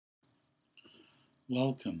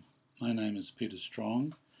Welcome. My name is Peter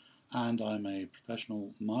Strong and I'm a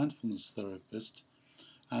professional mindfulness therapist,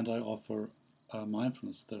 and I offer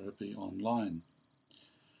mindfulness therapy online.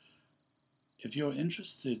 If you're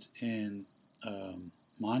interested in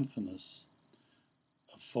mindfulness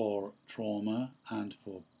for trauma and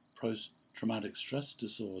for post-traumatic stress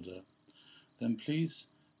disorder, then please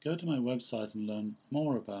go to my website and learn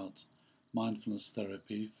more about mindfulness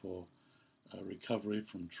therapy for recovery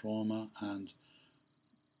from trauma and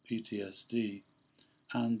PTSD,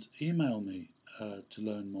 and email me to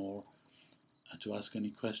learn more, to ask any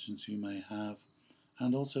questions you may have,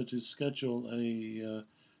 and also to schedule a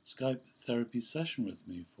Skype therapy session with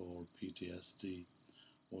me for PTSD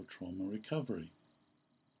or trauma recovery.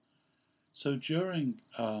 So during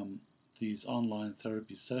these online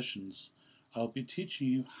therapy sessions, I'll be teaching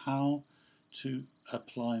you how to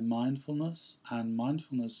apply mindfulness and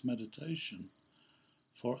mindfulness meditation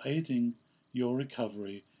for aiding your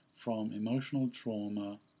recovery from emotional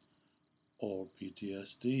trauma or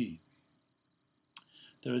PTSD.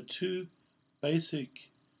 There are two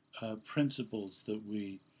basic principles that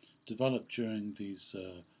we develop during these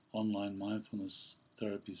online mindfulness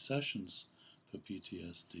therapy sessions for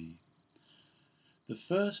PTSD. The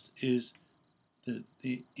first is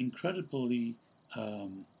the incredibly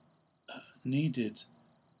needed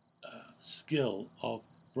skill of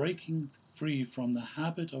breaking free from the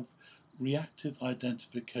habit of reactive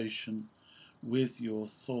identification with your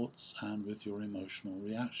thoughts and with your emotional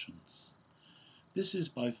reactions. This is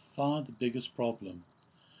by far the biggest problem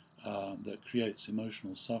that creates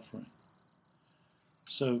emotional suffering.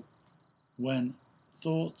 So when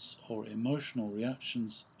thoughts or emotional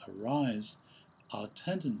reactions arise, our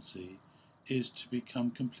tendency is to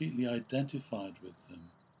become completely identified with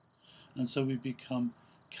them. And so we become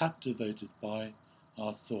captivated by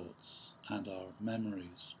our thoughts and our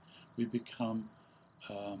memories. We become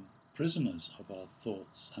prisoners of our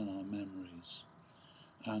thoughts and our memories,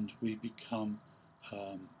 and we become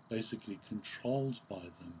basically controlled by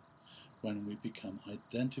them when we become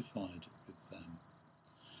identified with them.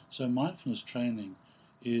 So mindfulness training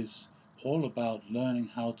is all about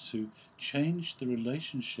learning how to change the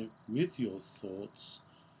relationship with your thoughts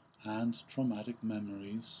and traumatic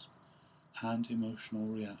memories and emotional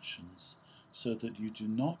reactions, so that you do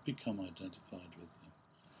not become identified with them,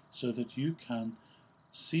 so that you can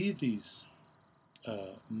see these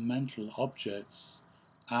mental objects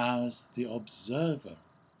as the observer,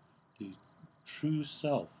 the true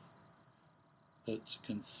self that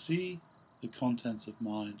can see the contents of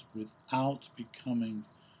mind without becoming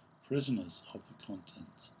prisoners of the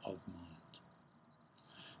contents of mind.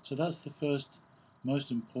 So that's the first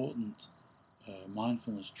most important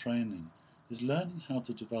mindfulness training, is learning how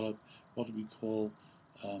to develop what we call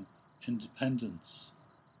independence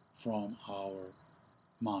from our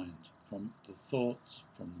mind, from the thoughts,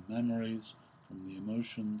 from the memories, from the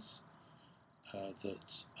emotions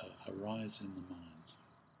that arise in the mind.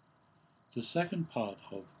 The second part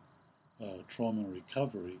of trauma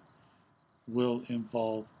recovery will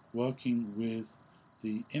involve working with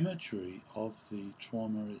the imagery of the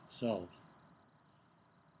trauma itself.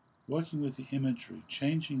 Working with the imagery,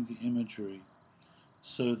 changing the imagery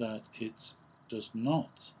so that it does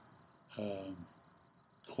not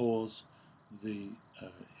cause the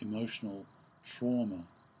emotional trauma,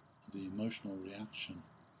 the emotional reaction.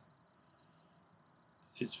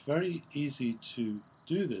 It's very easy to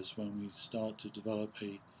do this when we start to develop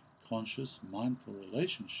a conscious, mindful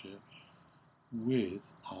relationship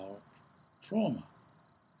with our trauma.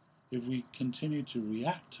 If we continue to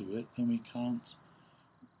react to it, then we can't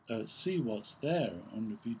see what's there,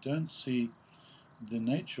 and if we don't see the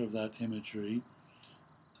nature of that imagery,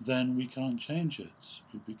 then we can't change it.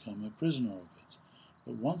 We become a prisoner of it.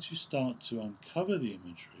 But once you start to uncover the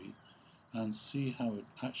imagery and see how it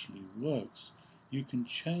actually works, you can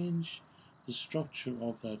change the structure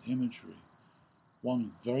of that imagery.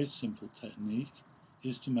 One very simple technique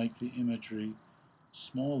is to make the imagery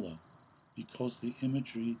smaller, because the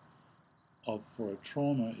imagery for a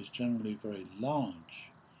trauma is generally very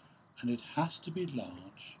large, and it has to be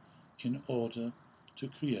large in order to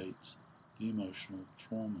create the emotional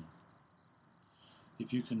trauma.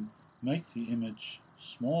 If you can make the image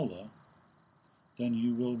smaller, then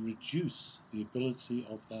you will reduce the ability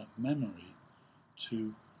of that memory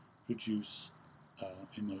to produce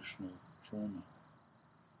emotional trauma.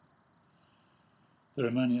 There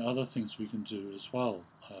are many other things we can do as well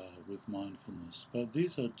with mindfulness, but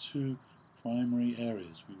these are two primary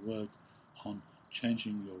areas. We work on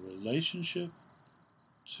changing your relationship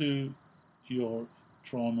to your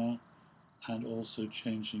trauma, and also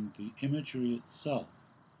changing the imagery itself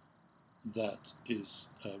that is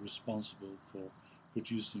responsible for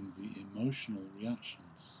producing the emotional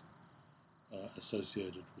reactions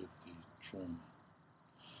associated with the trauma.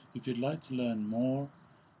 If you'd like to learn more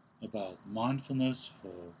about mindfulness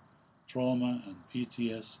for trauma and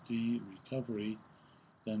PTSD recovery,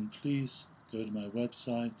 then please go to my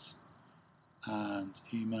website and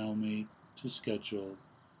email me to schedule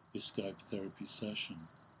a Skype therapy session.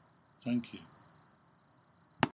 Thank you.